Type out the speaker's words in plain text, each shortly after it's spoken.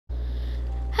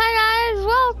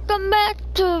welcome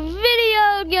back to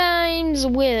video games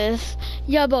with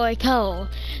your boy Cole.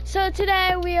 So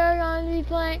today we are going to be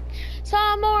playing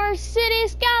some more City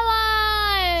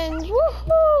Skylines.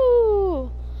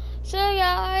 Woohoo! So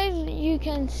guys, you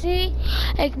can see,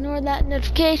 ignore that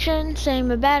notification saying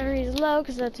my battery is low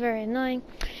because that's very annoying.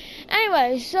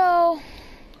 Anyway, so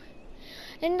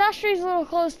industry's a little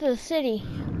close to the city.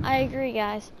 I agree,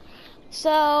 guys.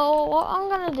 So what I'm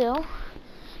gonna do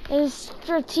is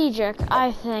strategic,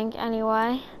 I think,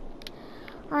 anyway.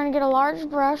 We're gonna get a large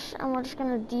brush and we're just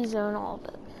gonna D-zone all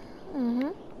of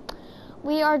it.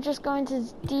 We are just going to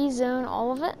D-zone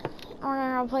all of it and we're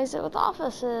gonna replace it with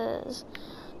offices.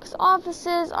 Because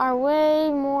offices are way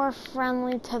more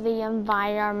friendly to the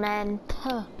environment.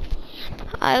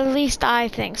 At least I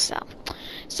think so.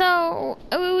 So,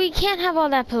 we can't have all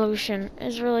that pollution,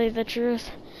 is really the truth.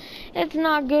 It's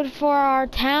not good for our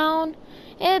town.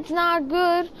 It's not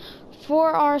good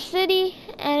for our city,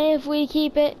 and if we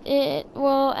keep it, it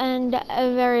will end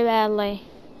very badly.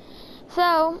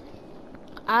 So,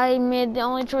 I made the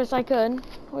only choice I could,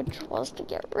 which was to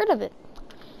get rid of it.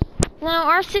 Now,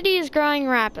 our city is growing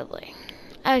rapidly,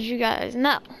 as you guys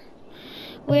know.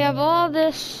 We have all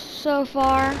this so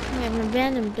far. We have an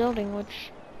abandoned building,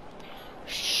 which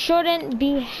shouldn't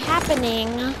be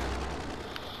happening.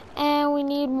 And we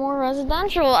need more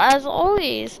residential, as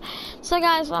always. So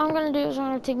guys, what I'm going to do is I'm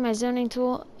going to take my zoning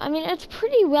tool. I mean, it's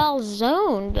pretty well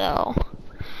zoned, though.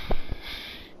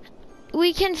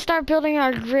 We can start building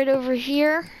our grid over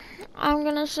here, I'm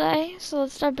going to say. So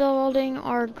let's start building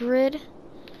our grid.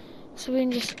 So we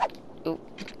can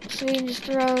just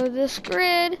throw this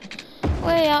grid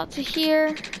way out to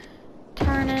here.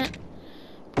 Turn it.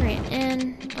 Bring it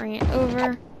in. Bring it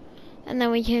over. And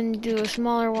then we can do a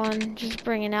smaller one, just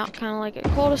bring it out kind of like a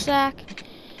cul-de-sac.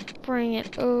 Bring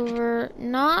it over,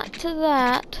 not to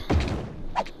that,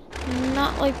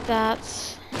 not like that.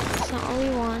 That's not what we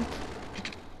want.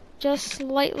 Just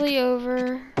slightly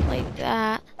over, like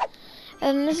that.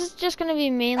 And this is just going to be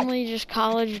mainly just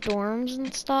college dorms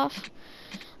and stuff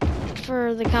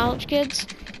for the college kids.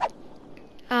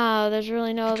 There's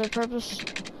really no other purpose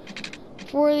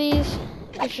for these.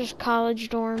 It's just college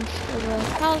dorms for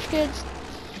the college kids,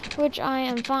 which I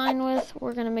am fine with.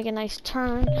 We're going to make a nice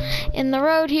turn in the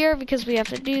road here because we have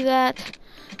to do that.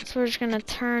 So we're just going to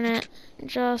turn it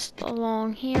just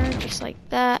along here, just like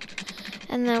that.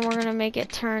 And then we're going to make it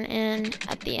turn in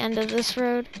at the end of this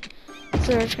road.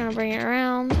 So we're just going to bring it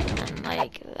around and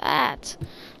like that.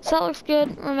 So that looks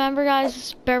good. Remember guys,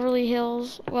 it's Beverly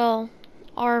Hills. Well,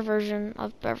 our version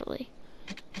of Beverly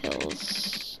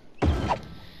Hills,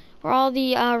 where all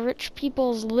the rich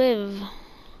peoples live.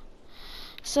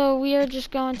 So we are just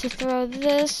going to throw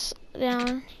this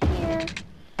down here.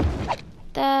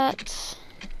 That,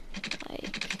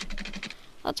 like,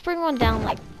 let's bring one down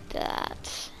like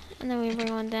that. And then we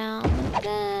bring one down like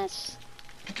this.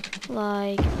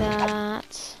 Like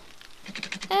that.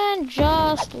 And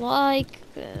just like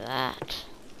that.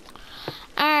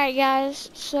 Alright guys,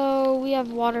 so we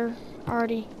have water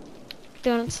already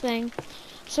doing its thing.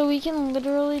 So we can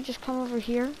literally just come over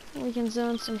here. We can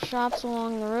zone some shops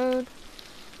along the road,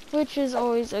 which is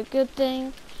always a good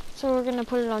thing. So we're going to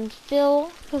put it on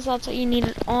Ville, because that's what you need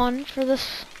it on for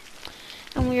this.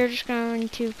 And we are just going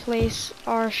to place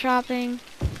our shopping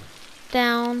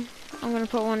down. I'm going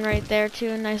to put one right there too,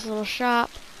 a nice little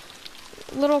shop.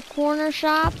 Little corner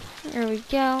shop. There we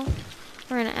go.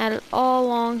 We're going to add it all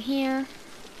along here.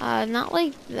 Not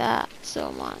like that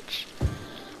so much.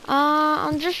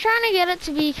 I'm just trying to get it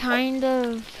to be kind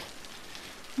of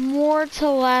more to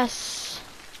less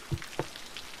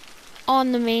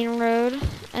on the main road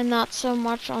and not so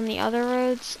much on the other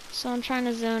roads. So I'm trying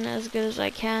to zone it as good as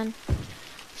I can.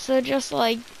 So just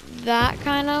like that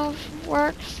kind of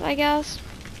works, I guess.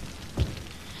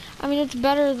 I mean, it's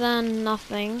better than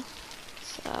nothing.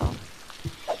 So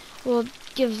we'll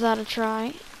give that a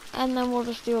try. And then we'll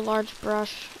just do a large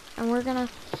brush. And we're gonna,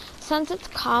 since it's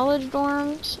college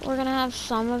dorms, we're gonna have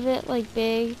some of it like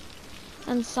big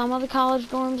and some of the college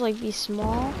dorms like be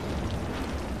small.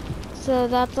 So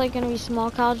that's like gonna be small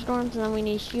college dorms, and then we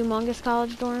need humongous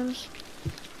college dorms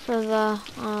for the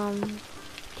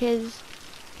kids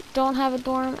who don't have a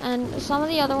dorm. And some of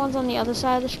the other ones on the other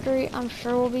side of the street I'm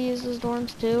sure will be used as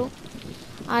dorms too.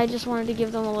 I just wanted to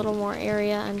give them a little more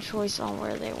area and choice on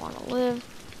where they want to live.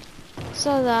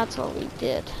 So that's what we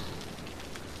did.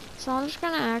 So I'm just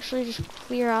going to actually just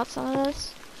clear out some of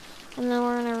this. And then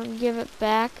we're going to give it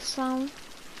back some.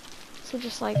 So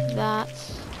just like that.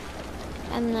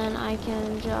 And then I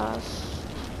can just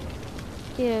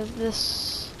give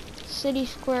this city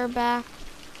square back.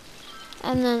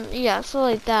 And then, yeah, so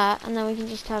like that. And then we can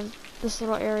just have this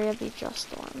little area be just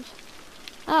dorms.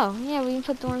 Oh, yeah, we can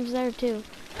put dorms there too.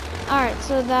 Alright,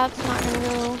 so that's not gonna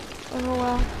go over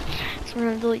well. So we're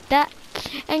gonna delete that.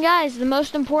 And guys, the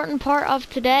most important part of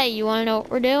today, you wanna know what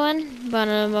we're doing?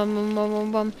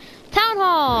 Town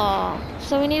hall!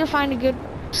 So we need to find a good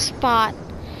spot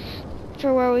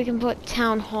for where we can put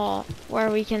town hall, where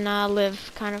we can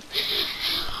live, kind of.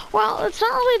 Well, it's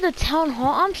not really the town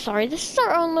hall, I'm sorry, this is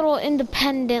our own little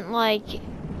independent, like,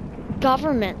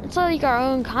 government. It's like our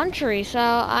own country, so,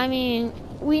 I mean,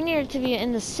 we need it to be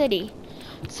in the city.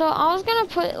 So I was gonna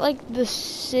put, like, the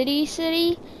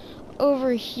city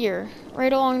over here,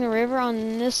 right along the river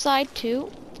on this side,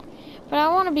 too. But I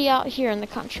want to be out here in the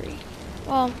country.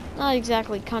 Well, not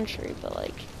exactly country, but,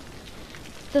 like,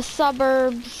 the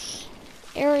suburbs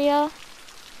area,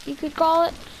 you could call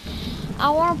it. I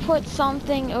want to put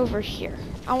something over here.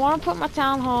 I want to put my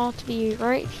town hall to be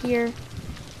right here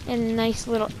in a nice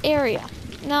little area.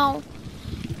 Now,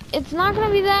 it's not going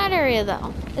to be that area,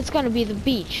 though. It's going to be the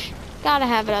beach. Gotta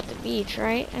have it at the beach,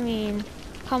 right? I mean,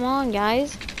 come on,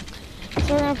 guys.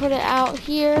 So we're going to put it out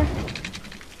here.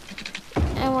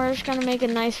 And we're just going to make a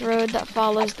nice road that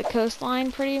follows the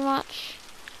coastline, pretty much.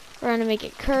 We're going to make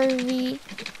it curvy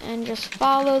and just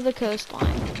follow the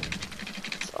coastline.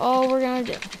 That's all we're going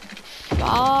to do.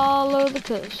 Follow the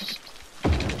coast.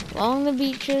 Along the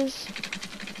beaches.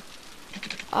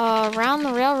 Around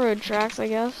the railroad tracks, I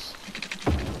guess.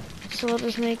 So we'll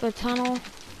just make a tunnel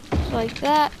just like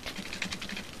that.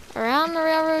 Around the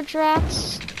railroad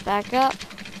tracks. Back up.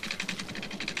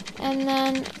 And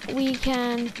then we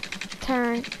can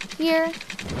turn here.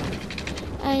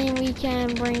 And we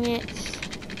can bring it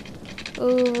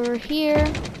over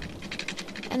here.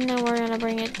 And then we're going to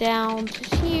bring it down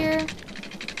to here.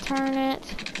 Turn it.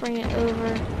 Bring it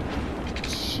over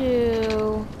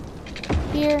to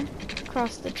here.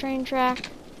 Cross the train track.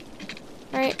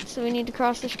 Right, so we need to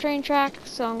cross this train track.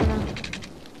 So I'm going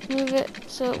to move it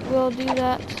so it will do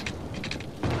that.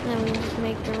 And then we just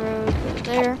make the road go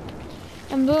there.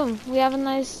 And boom, we have a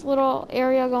nice little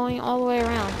area going all the way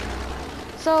around.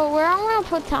 So where I'm going to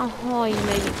put town hall, you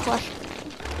may be questioning.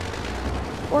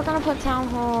 We're going to put town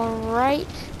hall right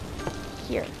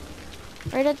here.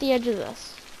 Right at the edge of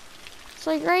this. It's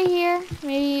like right here,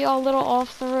 maybe a little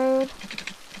off the road.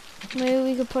 Maybe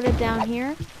we could put it down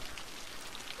here.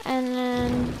 And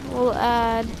then we'll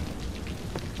add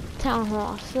town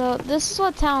hall. So this is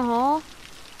what town hall.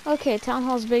 Okay, town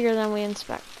hall's bigger than we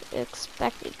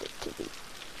expected it to be.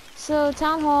 So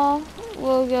town hall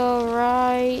will go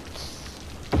right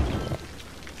there.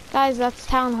 Guys, that's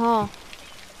town hall.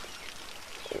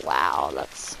 Wow,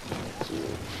 that's huge.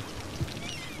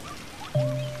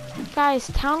 Guys,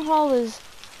 town hall is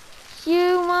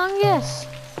humongous.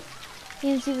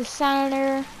 You can see the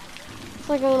center. It's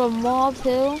like a little mall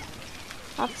too.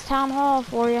 That's town hall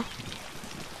for you.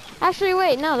 Actually,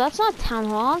 wait, no, that's not town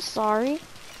hall. I'm sorry.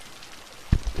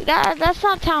 That's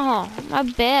not town hall. My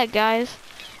bad, guys.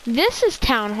 This is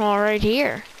town hall right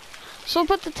here. So we'll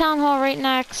put the town hall right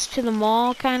next to the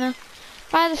mall, kind of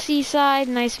by the seaside,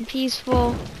 nice and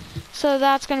peaceful. So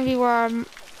that's gonna be where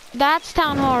that's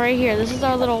town hall right here. This is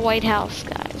our little White House,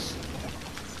 guys.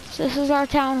 So this is our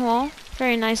town hall.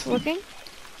 Very nice looking.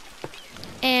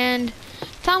 And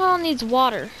town hall needs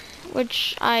water,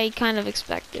 which I kind of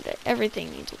expected it.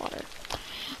 Everything needs water.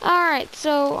 Alright,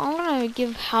 so I'm gonna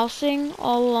give housing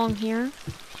all along here.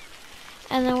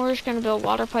 And then we're just gonna build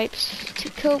water pipes to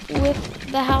cope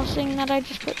with the housing that I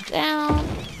just put down.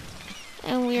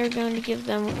 And we are going to give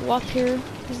them water,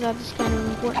 because that is kind of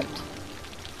important.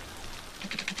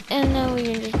 And then we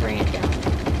can just bring it down.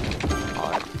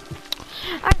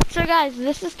 Alright, so guys,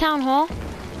 this is town hall.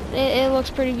 It looks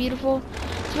pretty beautiful.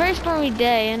 It's a very stormy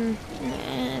day, and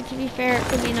to be fair, it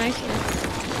could be nicer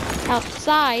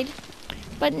outside.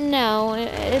 But no,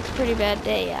 it's a pretty bad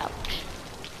day out.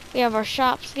 We have our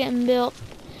shops getting built.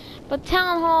 But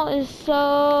town hall is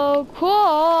so cool.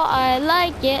 I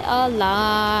like it a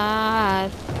lot.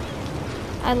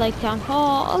 I like town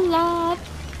hall a lot.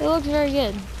 It looks very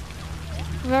good.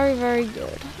 Very, very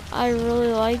good. I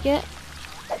really like it.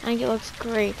 I think it looks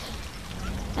great.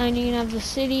 And you can have the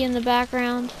city in the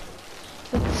background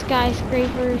with the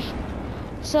skyscrapers.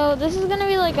 So this is gonna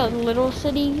be like a little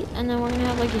city, and then we're gonna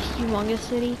have like a humongous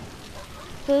city.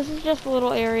 So this is just a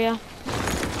little area.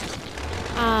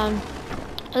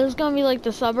 This is gonna be like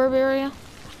the suburb area,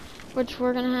 which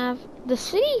we're gonna have. The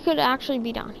city could actually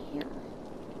be down here.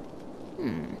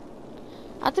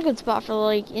 That's a good spot for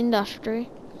like industry.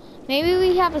 Maybe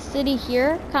we have a city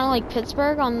here, kind of like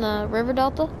Pittsburgh on the river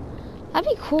delta. That'd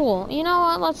be cool. You know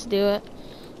what? Let's do it.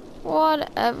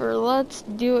 Whatever, let's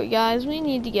do it, guys. We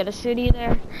need to get a city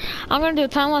there. I'm gonna do a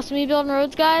time lapse of me building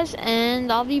roads, guys,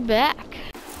 and I'll be back.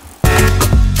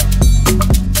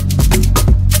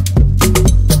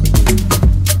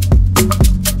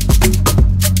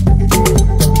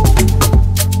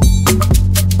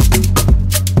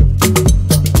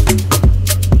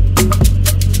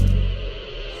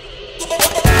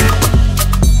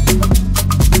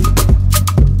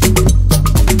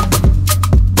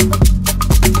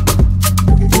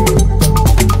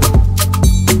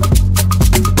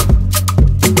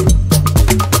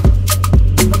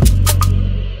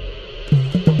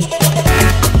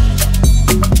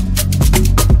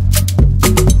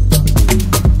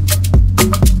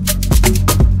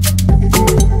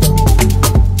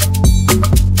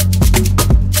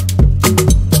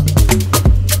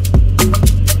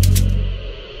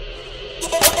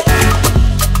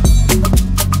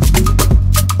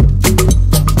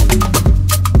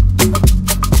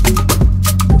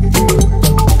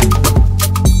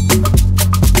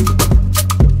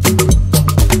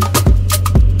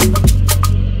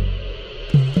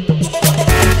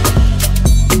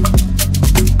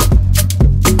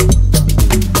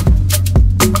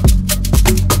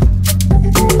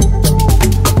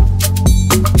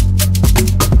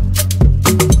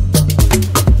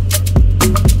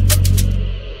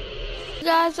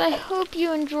 Guys, I hope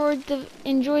you enjoyed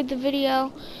the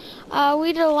video.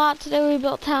 We did a lot today. We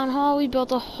built town hall. We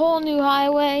built a whole new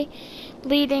highway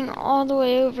leading all the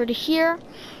way over to here.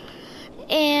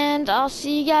 And I'll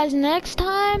see you guys next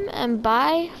time. And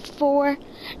bye for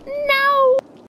now.